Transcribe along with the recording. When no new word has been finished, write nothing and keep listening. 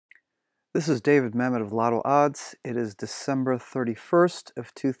This is David Mamet of Lotto Odds. It is December 31st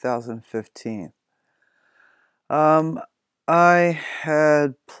of 2015. Um, I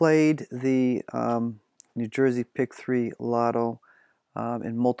had played the New Jersey Pick3 Lotto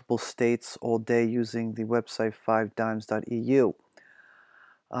in multiple states all day using the website 5dimes.eu.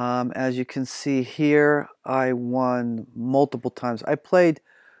 As you can see here, I won multiple times. I played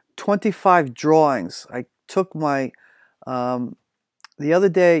 25 drawings. I took my um,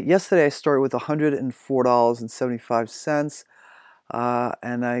 yesterday I started with $104.75,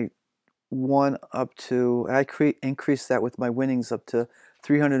 and I won up to, increased that with my winnings up to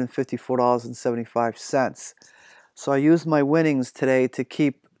 $354.75. So I used my winnings today to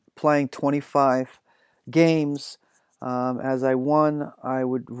keep playing 25 games. As I won, I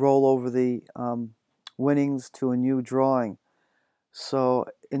would roll over the winnings to a new drawing. So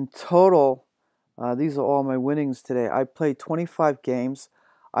in total, these are all my winnings today. I played 25 games.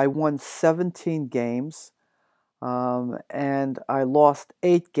 I won 17 games, and I lost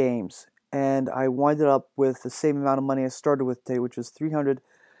 8 games. And I winded up with the same amount of money I started with today, which was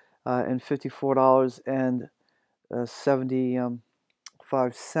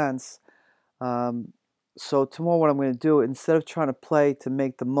 $354.75. So tomorrow what I'm going to do, instead of trying to play to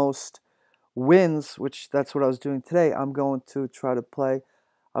make the most wins, which that's what I was doing today, I'm going to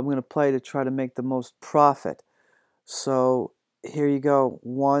play to try to make the most profit. So here you go.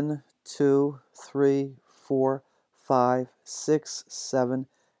 1, 2, 3, 4, 5, 6, 7,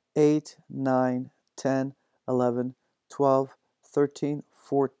 8, 9, 10, 11, 12, 13,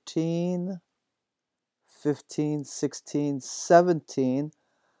 14, 15, 16, 17.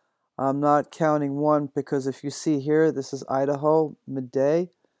 I'm not counting 1 because if you see here, this is Idaho midday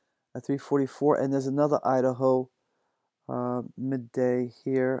at 3:44, and there's another Idaho midday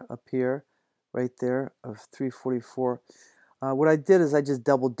here, up here, right there, of 3:44. What I did is I just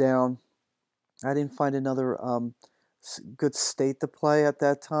doubled down. I didn't find another good state to play at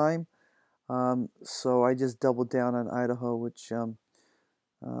that time, so I just doubled down on Idaho, which I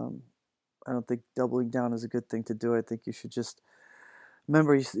don't think doubling down is a good thing to do. I think you should just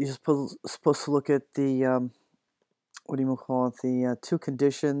remember you're supposed to look at the what do you call it? The two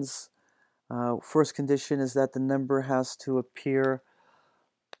conditions. First condition is that the number has to appear.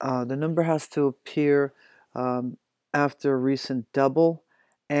 After a recent double,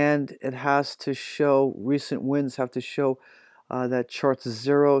 and it has to show, recent wins have to show that charts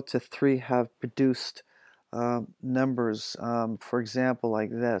 0 to 3 have produced numbers. For example, like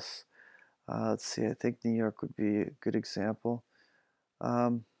this. Let's see, I think New York would be a good example.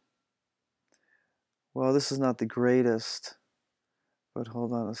 Well, this is not the greatest, but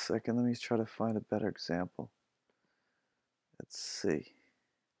hold on a second. Let me try to find a better example. Let's see.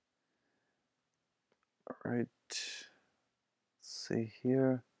 All right. Let's see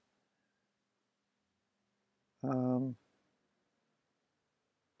here. Not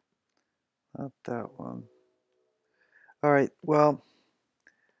that one. All right, well,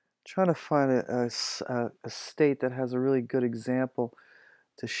 trying to find a state that has a really good example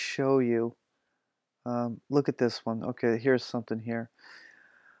to show you. Look at this one. Okay, here's something here.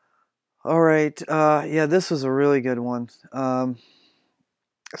 All right, yeah, this was a really good one.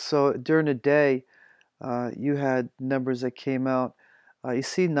 So during the day, you had numbers that came out. You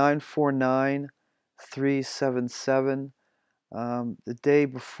see 949, 377. The day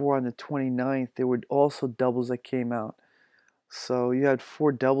before on the 29th, there were also doubles that came out. So you had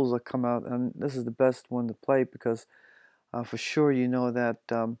 4 doubles that come out, and this is the best one to play because for sure you know that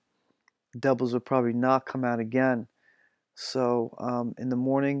doubles will probably not come out again. So in the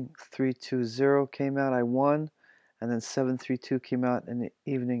morning, 320 came out, I won, and then 732 came out in the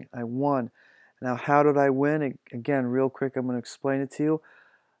evening, I won. Now, how did I win? Again, real quick, I'm going to explain it to you.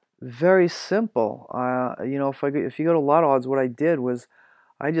 Very simple. You know, if you go to Lotto Odds, what I did was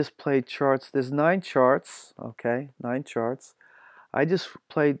I just played charts. There's 9 charts, okay, 9 charts. I just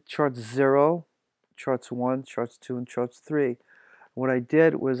played charts 0, charts 1, charts 2, and charts 3. What I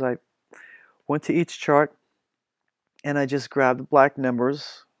did was I went to each chart and I just grabbed the black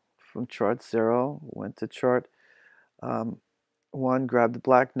numbers from chart 0, went to chart 1, grabbed the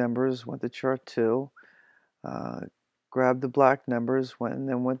black numbers, went to chart 2, grabbed the black numbers, and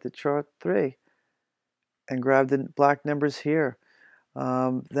then went to chart 3 and grabbed the black numbers here.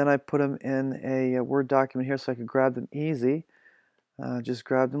 Then I put them in a Word document here so I could grab them easy. Just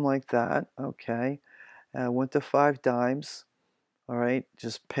grabbed them like that. Okay. Went to 5 dimes. All right.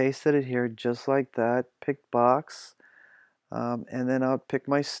 Just pasted it here just like that. Picked box. And then I'll pick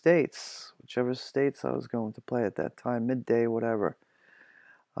my states, whichever states I was going to play at that time, midday, whatever.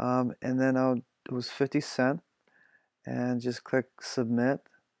 And then it was 50 cents. And just click submit.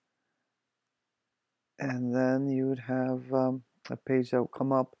 and then you would have a page that would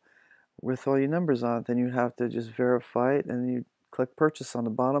come up with all your numbers on it. Then you'd have to just verify it, and you'd click purchase on the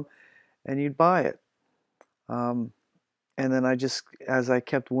bottom, and you'd buy it. And then as I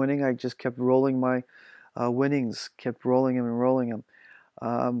kept winning, I just kept rolling my winnings, kept rolling them and rolling them.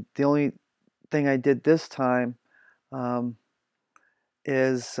 The only thing I did this time um,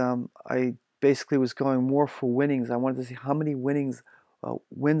 is I basically was going more for winnings. I wanted to see how many wins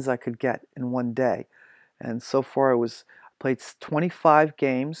I could get in one day. And so far, I played 25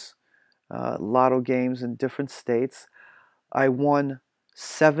 games, lotto games in different states. I won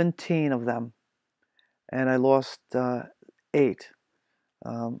 17 of them, and I lost 8.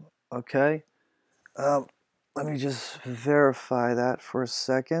 Okay. Um, Let me just verify that for a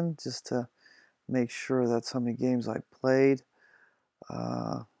second, just to make sure that's how many games I played.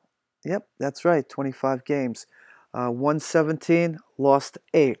 Uh, yep, that's right, 25 games. Won 17, lost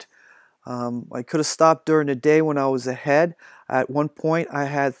 8. I could have stopped during the day when I was ahead. At one point, I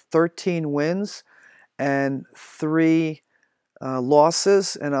had 13 wins and 3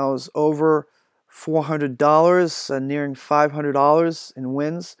 losses, and I was over $400, nearing $500 in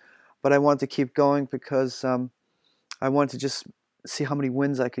wins. But I wanted to keep going because I wanted to just see how many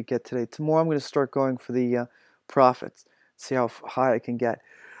wins I could get today. Tomorrow I'm going to start going for the profits, see how high I can get.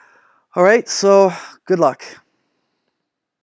 All right, so good luck.